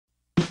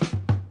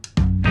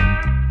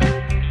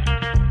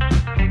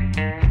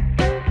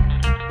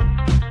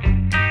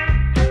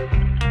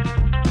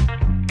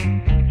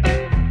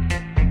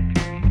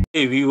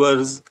Hey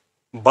viewers,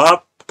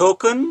 BAP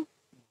token,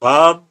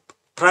 BAP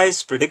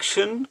price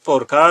prediction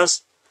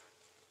forecast,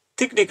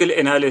 technical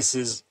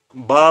analysis,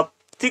 BAP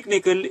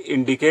technical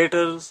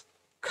indicators,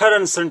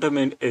 current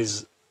sentiment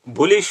is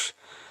bullish.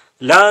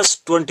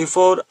 Last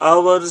 24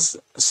 hours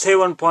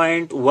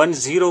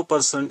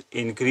 7.10%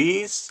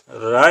 increase,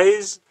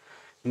 rise.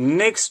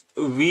 Next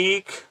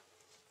week,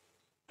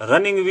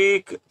 running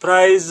week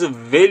price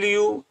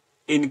value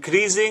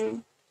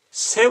increasing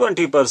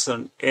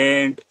 70%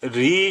 and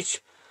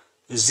reach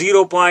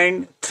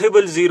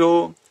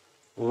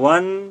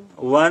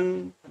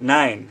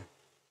 0.000119.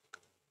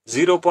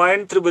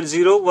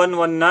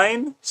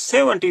 0.000119,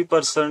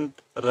 70%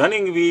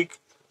 running week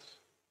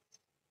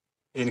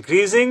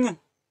increasing.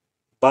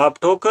 BAP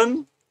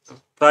token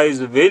price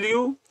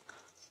value.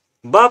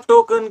 BAP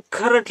token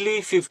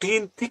currently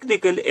 15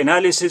 technical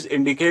analysis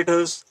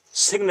indicators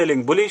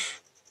signaling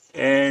bullish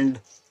and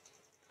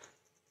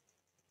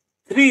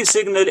 3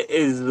 signal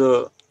is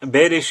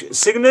bearish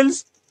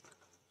signals.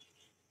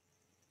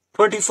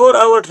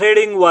 24-hour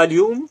trading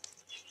volume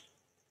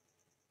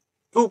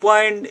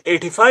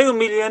 2.85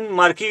 million,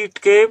 market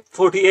cap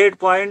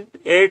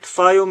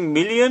 48.85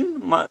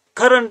 million,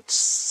 current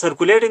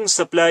circulating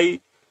supply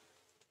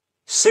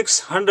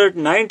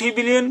 690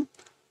 billion.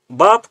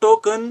 BAP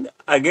token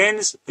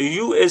against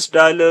US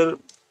dollar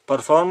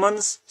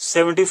performance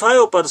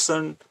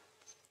 75%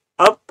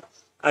 up,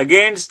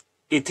 against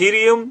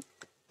Ethereum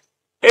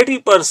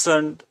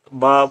 80%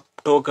 BAP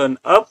token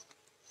up,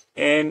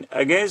 and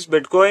against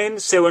Bitcoin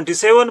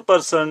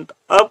 77%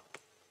 up.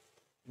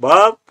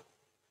 BAP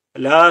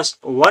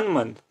last 1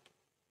 month.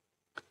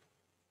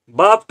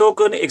 BAP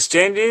token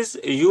exchanges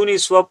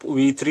Uniswap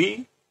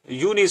V3,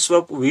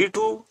 Uniswap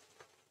V2,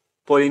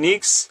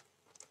 Poloniex.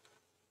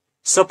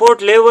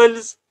 Support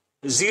levels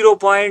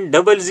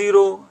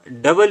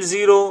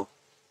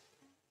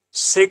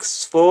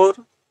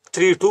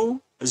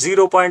 0.00006432,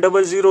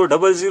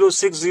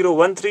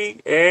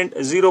 0.00006013 and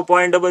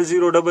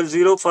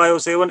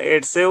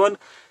 0.00005787.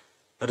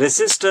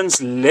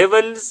 Resistance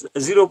levels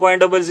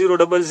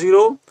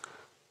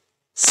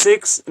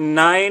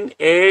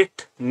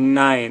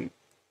 0.00006989,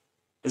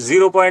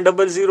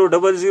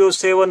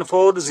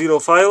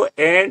 0.00007405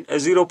 and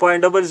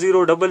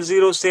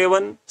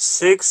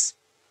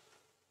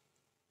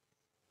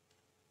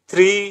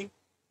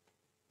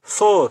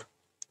 0.00007634.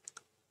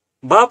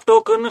 BAP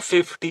token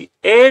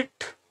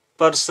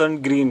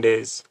 58% green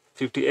days.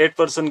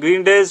 58%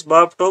 green days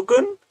BAP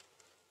token,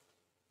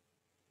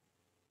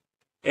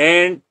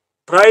 and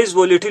price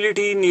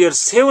volatility near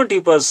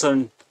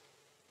 70%.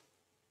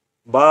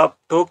 BAP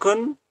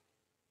token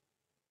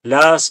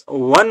last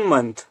 1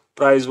 month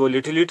price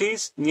volatility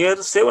is near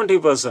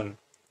 70%.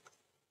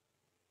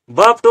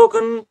 BAP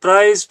token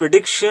price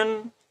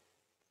prediction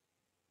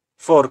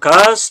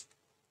forecast.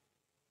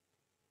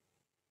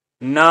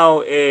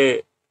 Now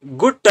a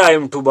good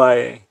time to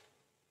buy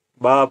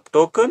BAP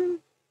token,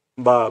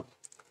 BAP.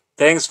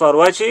 Thanks for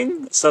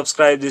watching.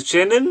 Subscribe this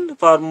channel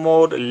for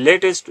more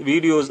latest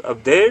videos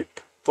update,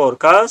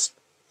 forecast.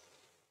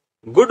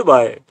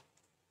 Goodbye.